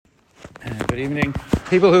Good evening.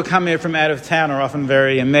 People who come here from out of town are often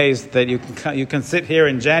very amazed that you can sit here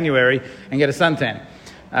in January and get a suntan.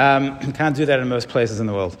 You can't do that in most places in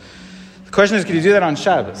the world. The question is, can you do that on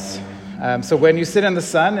Shabbos? So when you sit in the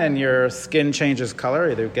sun and your skin changes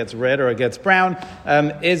color, either it gets red or it gets brown,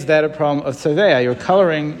 is that a problem of tzoveya? You're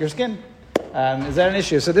coloring your skin. Is that an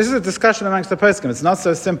issue? So this is a discussion amongst the poskim. It's not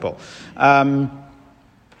so simple.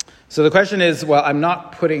 So the question is, well, I'm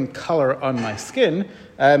not putting color on my skin.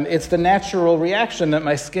 It's the natural reaction that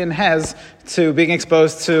my skin has to being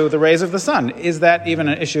exposed to the rays of the sun. Is that even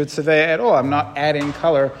an issue of tzoveya at all? I'm not adding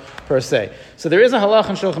color per se. So there is a halach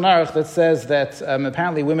in Shulchan Aruch that says that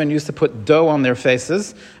apparently women used to put dough on their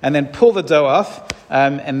faces and then pull the dough off,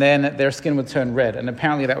 and then their skin would turn red. And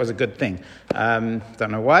apparently that was a good thing.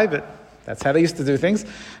 Don't know why, but that's how they used to do things.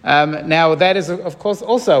 Now, that is, of course,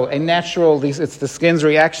 also a natural, it's the skin's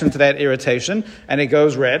reaction to that irritation, and it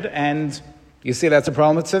goes red, and you see that's a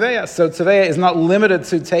problem with tzoveya. So tzoveya is not limited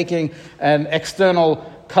to taking an external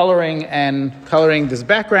coloring and coloring this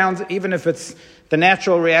background, even if it's the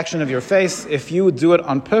natural reaction of your face. If you do it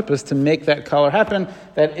on purpose to make that color happen,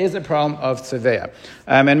 that is a problem of tzoveya.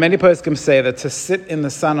 And many poskim say that to sit in the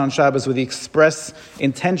sun on Shabbos with the express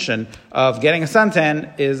intention of getting a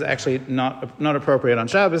suntan is actually not appropriate on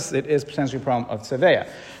Shabbos. It is potentially a problem of tzoveya.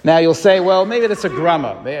 Now you'll say, well, maybe that's a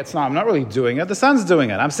grama. It's not. I'm not really doing it. The sun's doing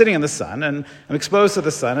it. I'm sitting in the sun and I'm exposed to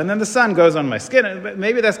the sun, and then the sun goes on my skin. And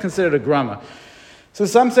maybe that's considered a grama. So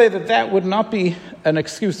some say that would not be an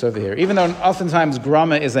excuse over here, even though oftentimes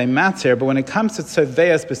grama is a matir, but when it comes to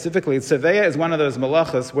tzoveya specifically, tzoveya is one of those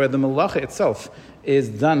malachas where the malacha itself is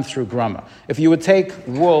done through grama. If you would take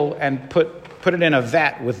wool and put it in a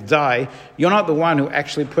vat with dye, you're not the one who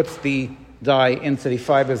actually puts the dye into the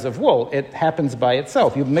fibers of wool. It happens by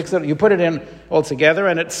itself. You mix it, you put it in all together,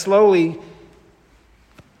 and it slowly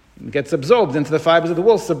gets absorbed into the fibers of the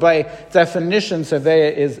wool. So by definition,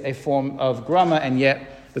 tzoveya is a form of grama, and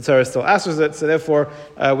yet the Torah still asks it. So therefore,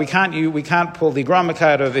 we can't pull the grama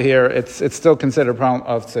card over here. It's still considered a problem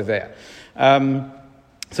of tzoveya.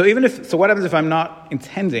 So what happens if I'm not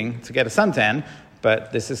intending to get a suntan,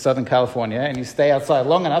 but this is Southern California, and you stay outside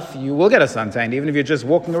long enough, you will get a suntan. Even if you're just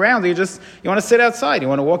walking around, you want to sit outside, you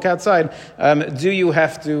want to walk outside. Do you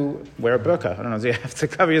have to wear a burqa? I don't know. Do you have to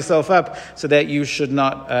cover yourself up so that you should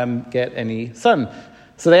not get any sun?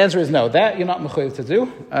 So the answer is no. That you're not mechuyev to do.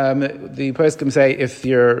 The poskim say if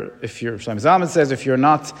you're Shlomo Zalman says if you're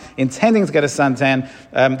not intending to get a suntan,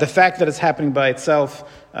 the fact that it's happening by itself,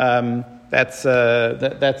 that's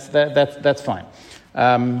fine.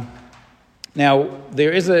 Now,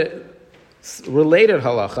 there is a related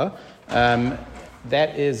halacha,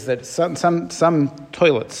 that is that some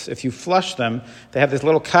toilets, if you flush them, they have this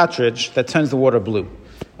little cartridge that turns the water blue.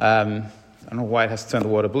 I don't know why it has to turn the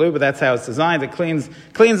water blue, but that's how it's designed. It cleans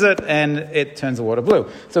it, and it turns the water blue.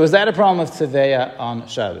 So is that a problem of tzoveya on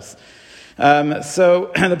Shabbos?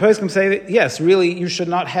 So the poskim say that, yes, really, you should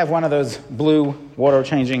not have one of those blue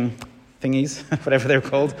water-changing thingies, whatever they're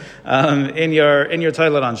called, in your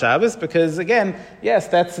toilet on Shabbos, because again, yes,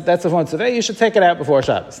 that's a form of tzoveya. You should take it out before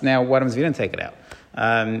Shabbos. Now, what happens if you didn't take it out?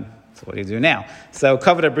 So what do you do now? So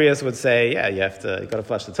Kavod Abrius would say, yeah, you got to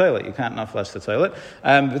flush the toilet. You can't not flush the toilet.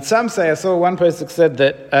 But some say, I saw one person said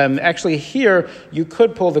that actually here you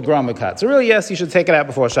could pull the grama cut. So really, yes, you should take it out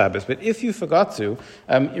before Shabbos. But if you forgot to,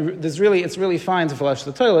 it's really fine to flush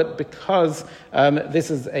the toilet because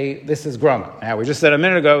this is grama. Now we just said a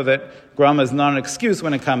minute ago that grama is not an excuse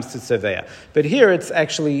when it comes to tzoveya. But here it's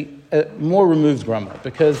actually a more removed grama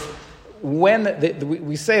because when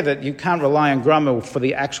we say that you can't rely on grama for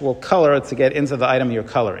the actual color to get into the item you're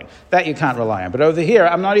coloring, that you can't rely on. But over here,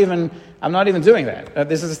 I'm not even doing that.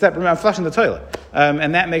 This is a step. I'm flushing the toilet,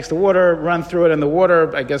 and that makes the water run through it, and the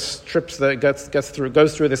water, I guess, goes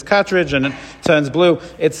through this cartridge, and it turns blue.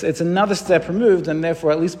 It's another step removed, and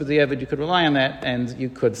therefore, at least with the Evid, you could rely on that, and you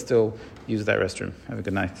could still use that restroom. Have a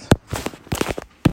good night.